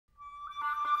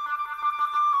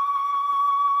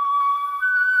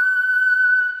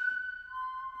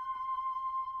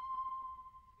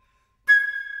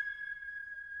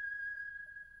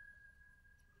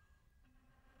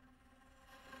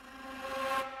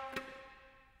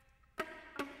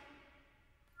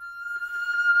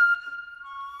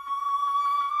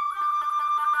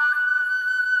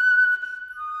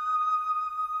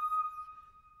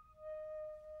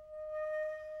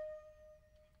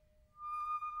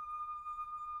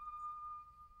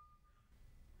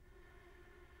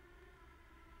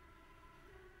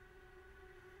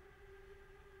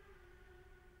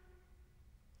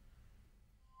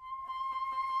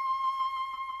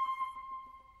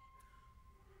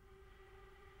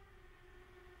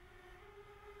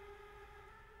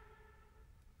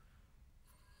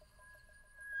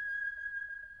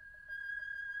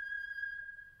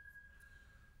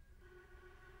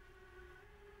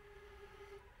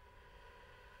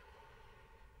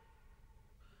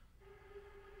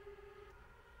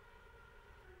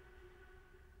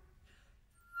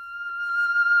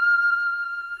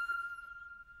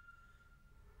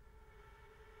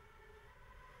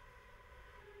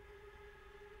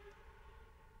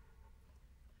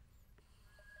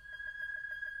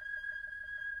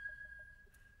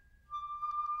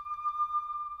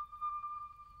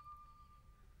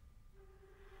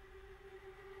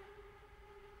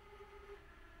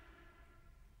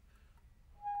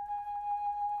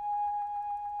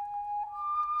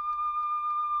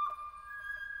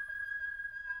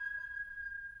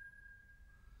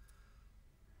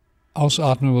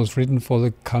Ausatmen was written for the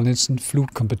Carl Nielsen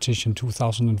Flute Competition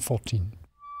 2014.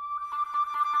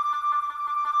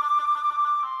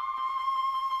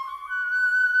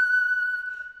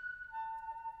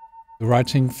 The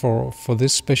writing for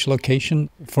this special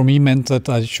occasion for me meant that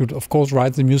I should of course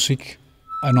write the music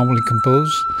I normally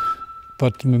compose,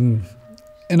 but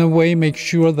in a way make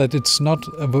sure that it's not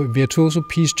a virtuoso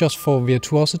piece just for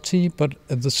virtuosity, but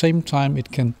at the same time it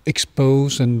can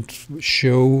expose and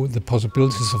show the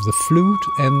possibilities of the flute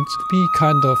and be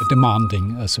kind of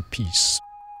demanding as a piece.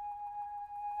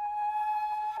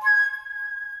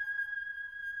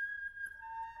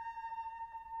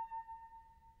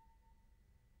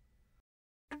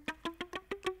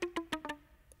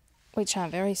 Which are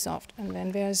very soft, and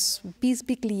then there's bis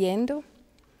bigliendo,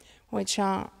 which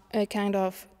are a kind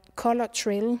of color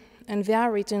trill, and they are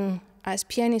written as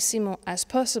pianissimo as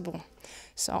possible.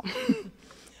 So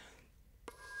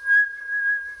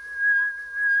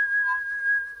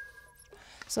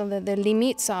so the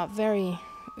limits are very,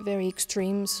 very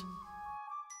extremes.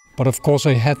 But of course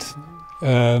I had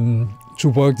to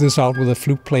work this out with a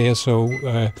flute player, so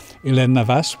Hélène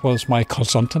Navas was my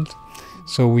consultant.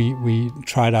 So we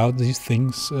tried out these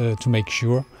things to make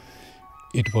sure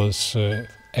it was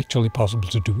actually possible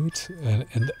to do it,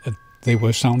 and they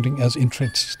were sounding as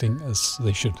interesting as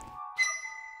they should.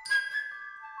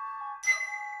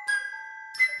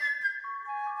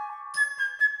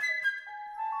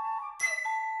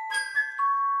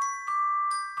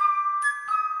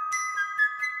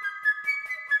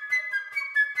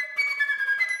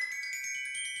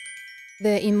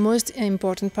 The most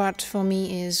important part for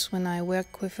me is when I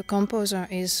work with a composer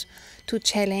is to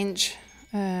challenge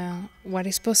what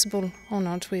is possible or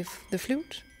not with the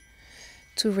flute,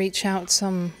 to reach out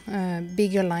some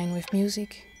bigger line with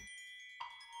music.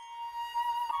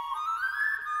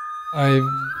 I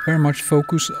very much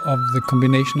focus on the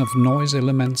combination of noise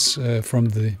elements from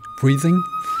the breathing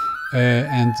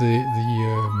and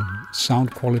the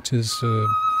sound qualities,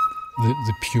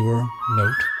 the pure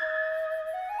note.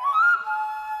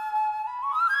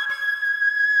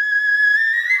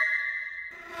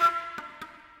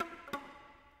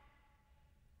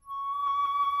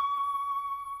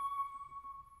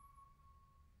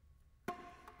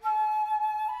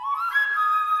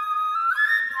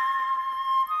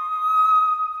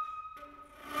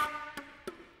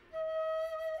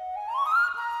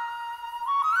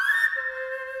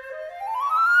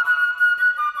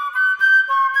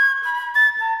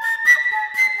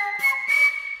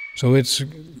 So it's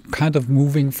kind of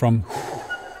moving from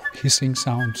hissing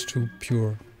sounds to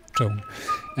pure tone.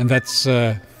 And that's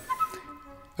a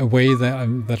way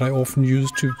that I often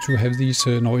use to have these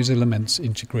noise elements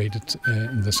integrated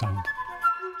in the sound.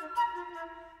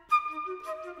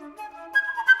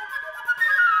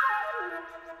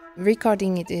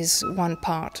 Recording it is one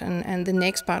part, and the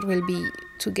next part will be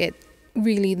to get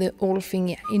really the whole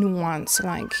thing in once,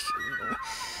 like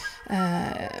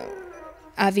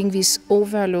having this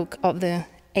overlook of the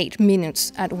 8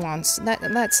 minutes at once.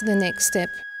 That's the next step.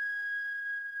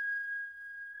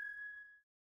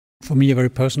 For me, a very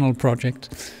personal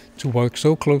project to work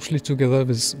so closely together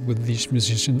with these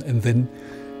musicians and then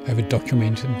have it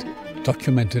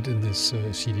documented in this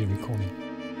CD recording.